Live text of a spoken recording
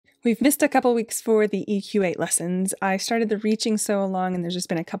We've missed a couple weeks for the EQ8 lessons. I started the reaching sew along and there's just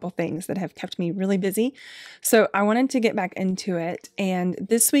been a couple things that have kept me really busy. So I wanted to get back into it. And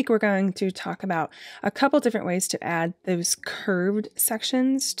this week we're going to talk about a couple different ways to add those curved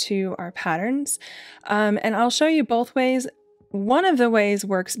sections to our patterns. And I'll show you both ways. One of the ways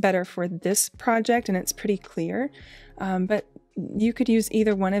works better for this project and it's pretty clear, but you could use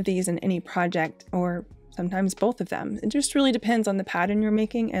either one of these in any project or sometimes both of them. It just really depends on the pattern you're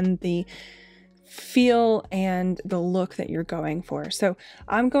making and the feel and the look that you're going for. So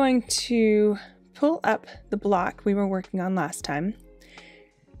I'm going to pull up the block we were working on last time,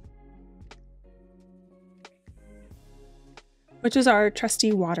 which is our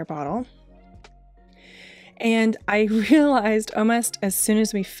trusty water bottle. And I realized almost as soon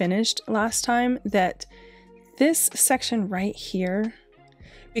as we finished last time that this section right here,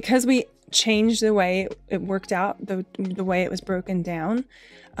 because we changed the way it worked out, the way it was broken down,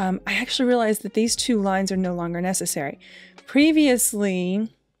 I actually realized that these two lines are no longer necessary.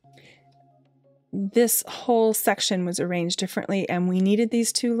 Previously, this whole section was arranged differently and we needed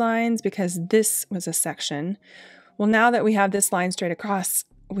these two lines because this was a section. Well, now that we have this line straight across,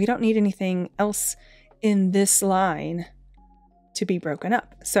 we don't need anything else in this line to be broken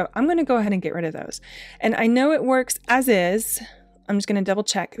up. So I'm going to go ahead and get rid of those. And I know it works as is. I'm just going to double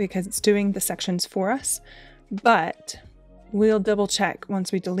check because it's doing the sections for us, but we'll double check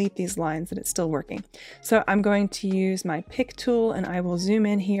once we delete these lines that it's still working. So I'm going to use my pick tool and I will zoom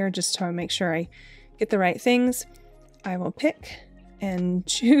in here just to make sure I get the right things. I will pick and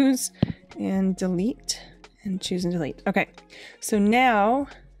choose and delete and choose and delete. Okay, so now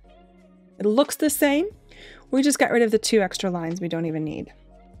it looks the same. We just got rid of the two extra lines we don't even need.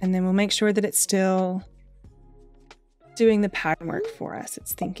 And then we'll make sure that it's still doing the pattern work for us.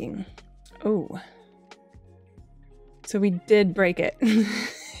 It's thinking, oh, so we did break it.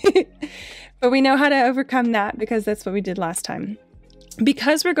 But we know how to overcome that because that's what we did last time.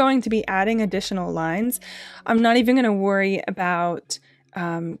 Because we're going to be adding additional lines, I'm not even going to worry about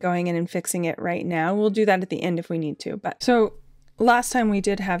going in and fixing it right now. We'll do that at the end if we need to. But so last time we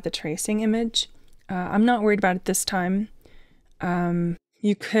did have the tracing image. I'm not worried about it this time.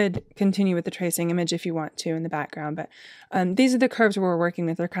 You could continue with the tracing image if you want to in the background, but these are the curves we're working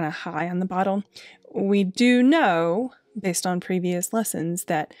with. They're kind of high on the bottle. We do know, based on previous lessons,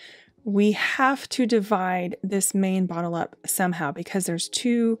 that we have to divide this main bottle up somehow because there's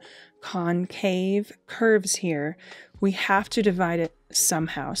two concave curves here. We have to divide it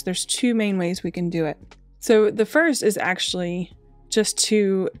somehow. So there's two main ways we can do it. So the first is actually just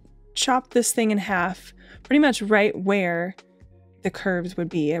to chop this thing in half, pretty much right where the curves would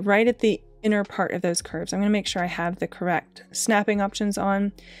be, right at the inner part of those curves. I'm going to make sure I have the correct snapping options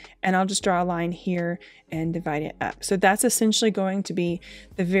on, and I'll just draw a line here and divide it up. So that's essentially going to be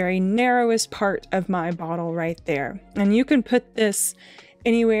the very narrowest part of my bottle right there. And you can put this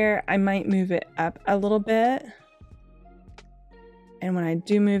anywhere. I might move it up a little bit. And when I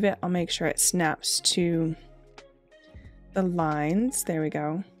do move it, I'll make sure it snaps to the lines. There we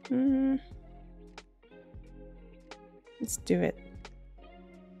go. Let's do it.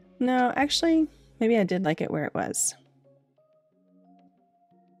 No, actually, maybe I did like it where it was.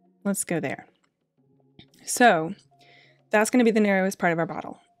 Let's go there. So that's going to be the narrowest part of our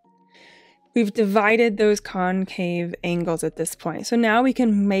bottle. We've divided those concave angles at this point. So now we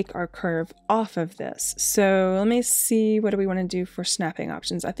can make our curve off of this. So let me see, what do we want to do for snapping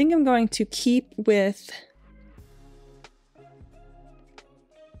options? I think I'm going to keep with...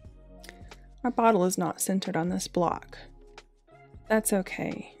 Our bottle is not centered on this block. That's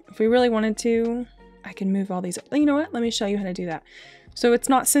okay. If we really wanted to, I can move all these. You know what? Let me show you how to do that. So it's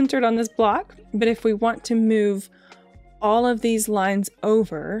not centered on this block, but if we want to move all of these lines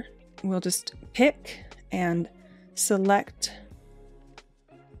over, we'll just pick and select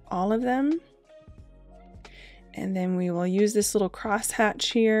all of them. And then we will use this little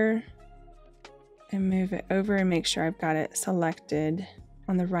crosshatch here and move it over and make sure I've got it selected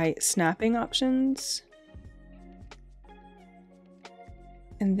on the right snapping options.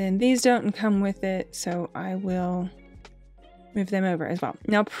 And then these don't come with it, so I will move them over as well.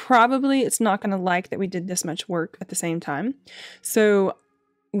 Now, probably it's not going to like that we did this much work at the same time. So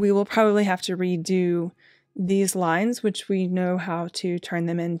we will probably have to redo these lines, which we know how to turn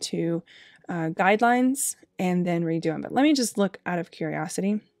them into guidelines and then redo them. But let me just look out of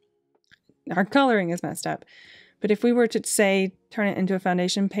curiosity. Our coloring is messed up. But if we were to say, turn it into a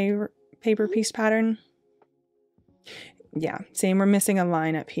foundation paper piece pattern, yeah, same, we're missing a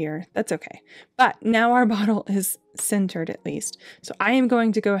line up here. That's okay. But now our bottle is centered at least. So I am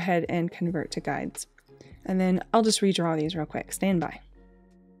going to go ahead and convert to guides. And then I'll just redraw these real quick. Stand by.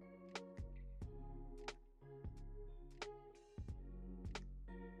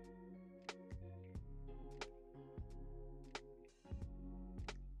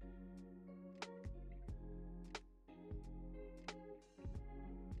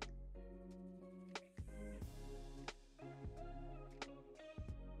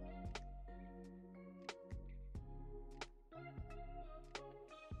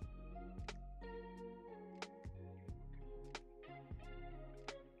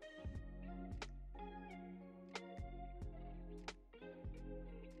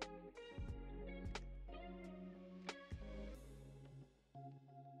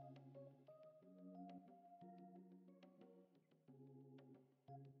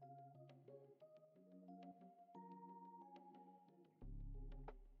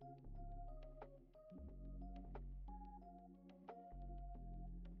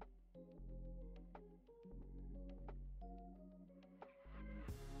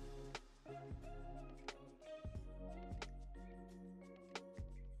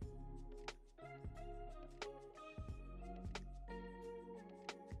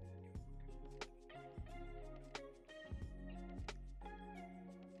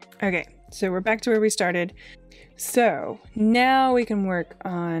 Okay, so we're back to where we started. So now we can work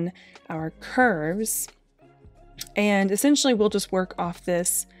on our curves, and essentially we'll just work off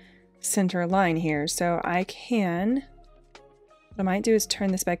this center line here. So what I might do is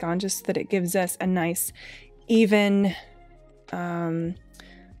turn this back on just so that it gives us a nice even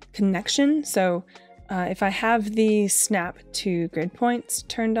connection. So if I have the snap to grid points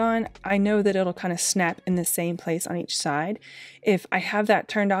turned on, I know that it'll kind of snap in the same place on each side. If I have that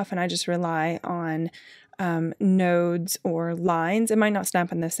turned off and I just rely on nodes or lines, it might not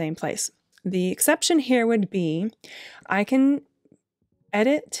snap in the same place. The exception here would be I can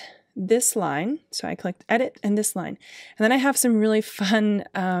edit this line. So I clicked edit and this line. And then I have some really fun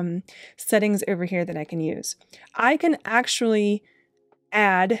settings over here that I can use. I can actually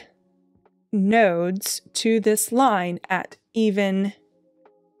add nodes to this line at even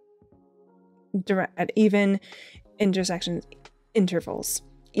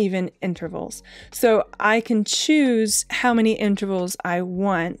intervals. So I can choose how many intervals I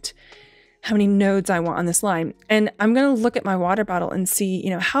want, how many nodes I want on this line. And I'm going to look at my water bottle and see,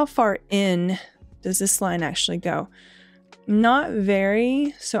 how far in does this line actually go? Not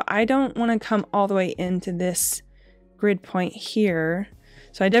very. So I don't want to come all the way into this grid point here.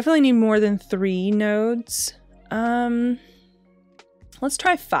 So I definitely need more than 3 nodes. Let's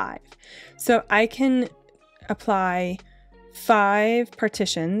try 5. So I can apply 5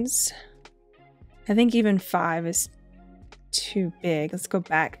 partitions. I think even 5 is too big. Let's go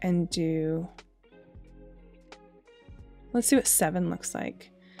back and let's see what 7 looks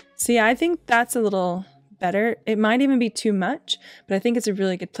like. See, I think that's a little better. It might even be too much, but I think it's a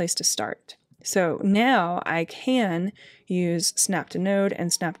really good place to start. So now I can use snap to node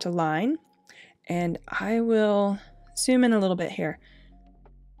and snap to line, and I will zoom in a little bit here.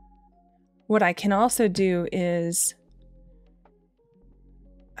 What I can also do is,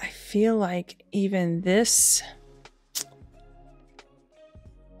 I feel like even this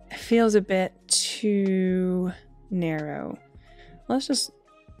feels a bit too narrow. Let's just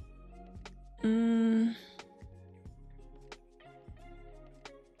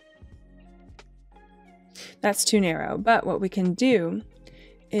that's too narrow, but what we can do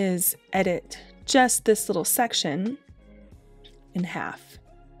is edit just this little section in half.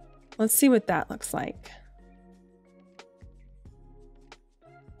 Let's see what that looks like.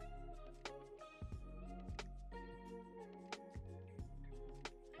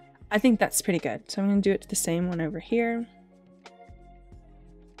 I think that's pretty good. So I'm going to do it to the same one over here.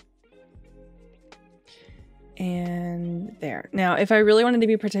 And there. Now, if I really wanted to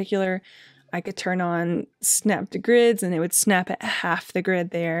be particular, I could turn on snap to grids and it would snap at half the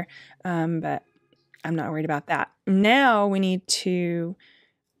grid there, but I'm not worried about that. Now we need to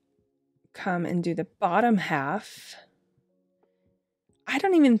come and do the bottom half. I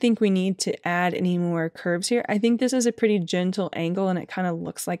don't even think we need to add any more curves here. I think this is a pretty gentle angle and it kind of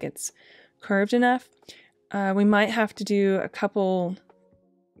looks like it's curved enough. We might have to do a couple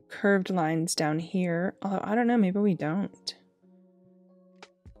curved lines down here, although I don't know, maybe we don't.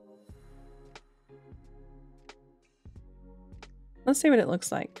 Let's see what it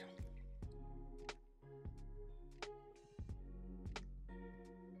looks like.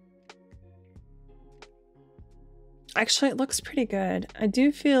 Actually, it looks pretty good. I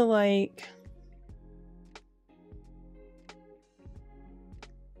do feel like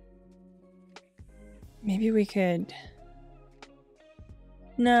maybe we could...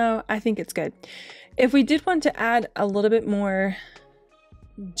 No, I think it's good. If we did want to add a little bit more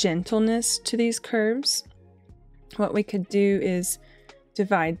gentleness to these curves, what we could do is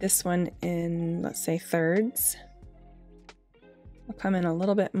divide this one in, let's say, thirds. I'll come in a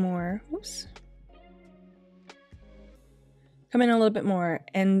little bit more. Oops. Come in a little bit more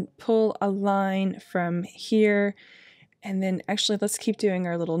and pull a line from here. And then actually, let's keep doing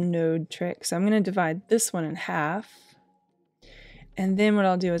our little node trick. So I'm going to divide this one in half. And then what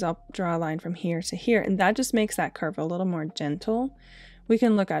I'll do is I'll draw a line from here to here. And that just makes that curve a little more gentle. We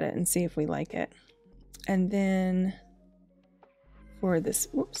can look at it and see if we like it. And then for this,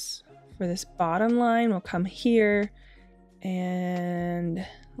 for this bottom line, we'll come here and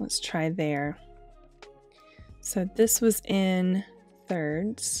let's try there. So this was in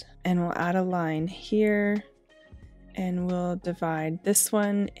thirds, and we'll add a line here and we'll divide this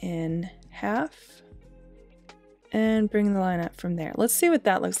one in half and bring the line up from there. Let's see what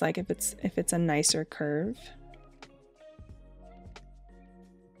that looks like if it's a nicer curve.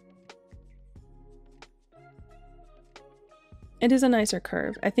 It is a nicer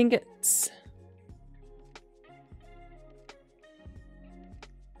curve. I think it's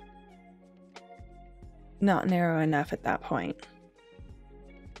not narrow enough at that point.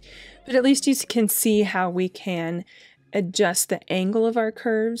 But at least you can see how we can adjust the angle of our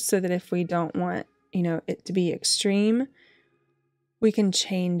curves so that if we don't want, you know, it to be extreme, we can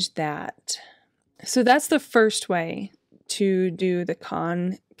change that. So that's the first way to do the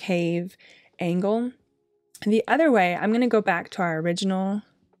concave angle. The other way, I'm going to go back to our original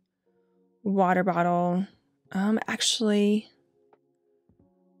water bottle. Actually,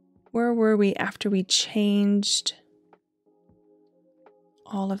 where were we after we changed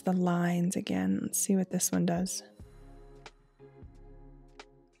all of the lines again? Let's see what this one does.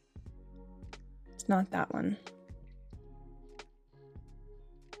 It's not that one.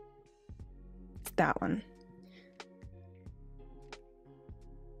 It's that one.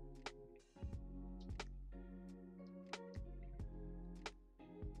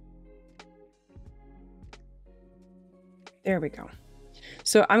 There we go.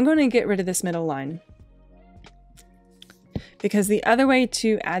 So I'm going to get rid of this middle line because the other way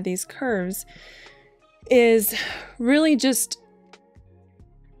to add these curves is really just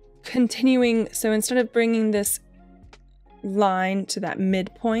continuing. So instead of bringing this line to that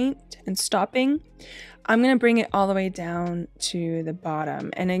midpoint and stopping, I'm going to bring it all the way down to the bottom.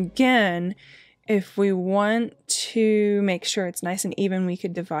 And again, if we want to make sure it's nice and even, we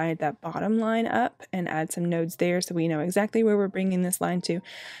could divide that bottom line up and add some nodes there so we know exactly where we're bringing this line to.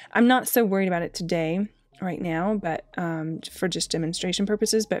 I'm not so worried about it today, right now, but for just demonstration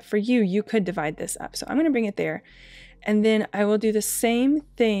purposes, but for you, you could divide this up. So I'm going to bring it there, and then I will do the same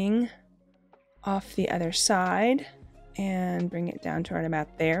thing off the other side and bring it down to right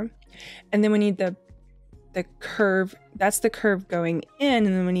about there. And then we need the curve, that's the curve going in,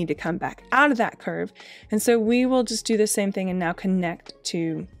 and then we need to come back out of that curve. And so we will just do the same thing and now connect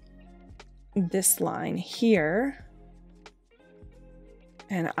to this line here.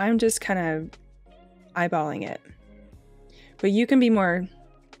 And I'm just kind of eyeballing it. But you can be more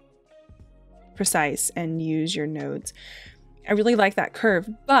precise and use your nodes. I really like that curve,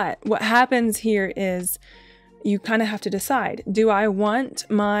 but what happens here is you kind of have to decide, do I want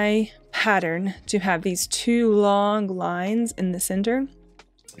my pattern to have these two long lines in the center?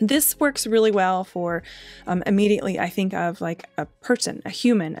 This works really well for, immediately I think of like a person, a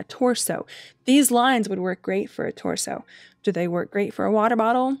human, a torso. These lines would work great for a torso. Do they work great for a water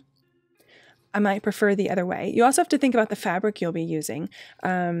bottle? I might prefer the other way. You also have to think about the fabric you'll be using.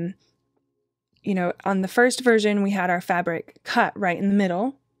 You know, on the first version, we had our fabric cut right in the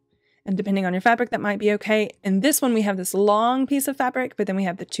middle. And depending on your fabric, that might be okay. In this one, we have this long piece of fabric, but then we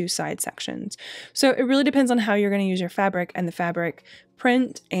have the two side sections. So it really depends on how you're going to use your fabric and the fabric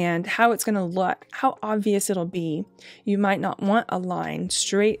print and how it's going to look, how obvious it'll be. You might not want a line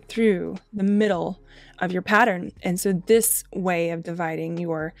straight through the middle of your pattern. And so this way of dividing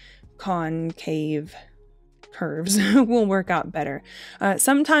your concave curves will work out better.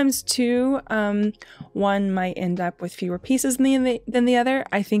 Sometimes too, one might end up with fewer pieces than the other.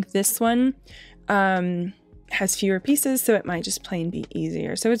 I think this one has fewer pieces, so it might just plain be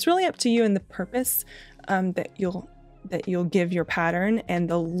easier. So it's really up to you and the purpose that you'll give your pattern and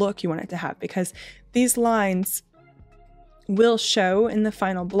the look you want it to have, because these lines will show in the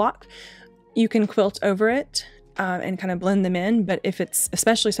final block. You can quilt over it and kind of blend them in, but if it's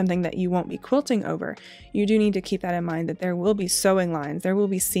especially something that you won't be quilting over, you do need to keep that in mind, that there will be sewing lines, there will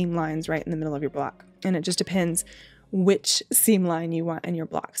be seam lines right in the middle of your block, and it just depends which seam line you want in your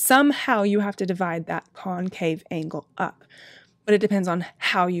block. Somehow you have to divide that concave angle up, but it depends on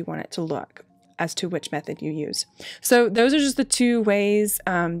how you want it to look as to which method you use. So those are just the two ways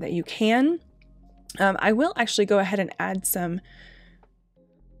that you can. I will actually go ahead and add some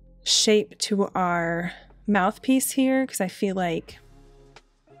shape to our mouthpiece here, because I feel like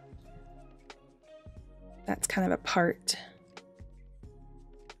that's kind of a part,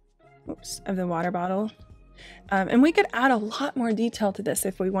 oops, of the water bottle. And we could add a lot more detail to this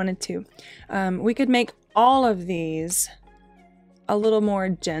if we wanted to. We could make all of these a little more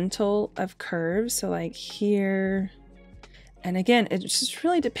gentle of curves. So like here, and again, it just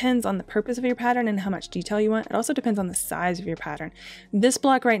really depends on the purpose of your pattern and how much detail you want. It also depends on the size of your pattern. This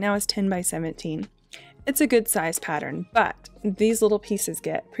block right now is 10 by 17. It's a good size pattern, but these little pieces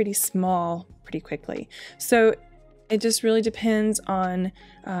get pretty small pretty quickly. So it just really depends on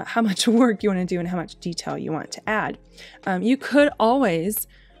how much work you want to do and how much detail you want to add. You could always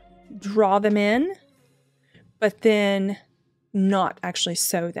draw them in, but then not actually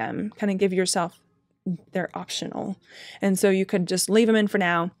sew them, kind of give yourself, they're optional. And so you could just leave them in for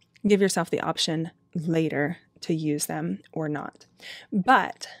now, give yourself the option later to use them or not.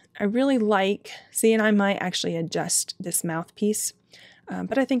 But I really like, see, and I might actually adjust this mouthpiece,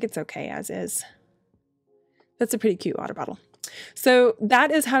 but I think it's okay as is. That's a pretty cute water bottle. So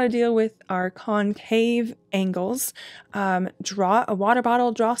that is how to deal with our concave angles. Draw a water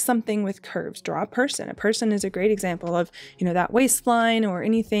bottle, draw something with curves, draw a person. A person is a great example of, that waistline or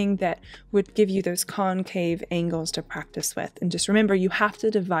anything that would give you those concave angles to practice with. And just remember, you have to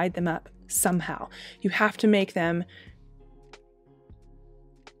divide them up somehow. You have to make them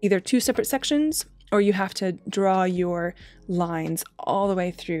either two separate sections, or you have to draw your lines all the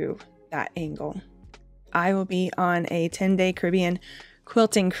way through that angle. I will be on a 10-day Caribbean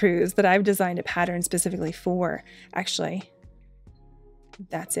quilting cruise that I've designed a pattern specifically for. Actually,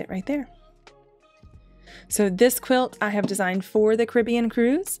 that's it right there. So this quilt I have designed for the Caribbean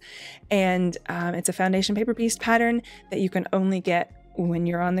cruise, and it's a foundation paper piece pattern that you can only get when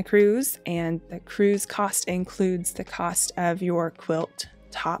you're on the cruise, and the cruise cost includes the cost of your quilt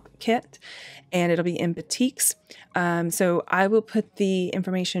top kit, and it'll be in batiks. So I will put the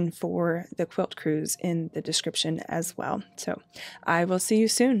information for the quilt cruise in the description as well. So I will see you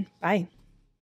soon. Bye.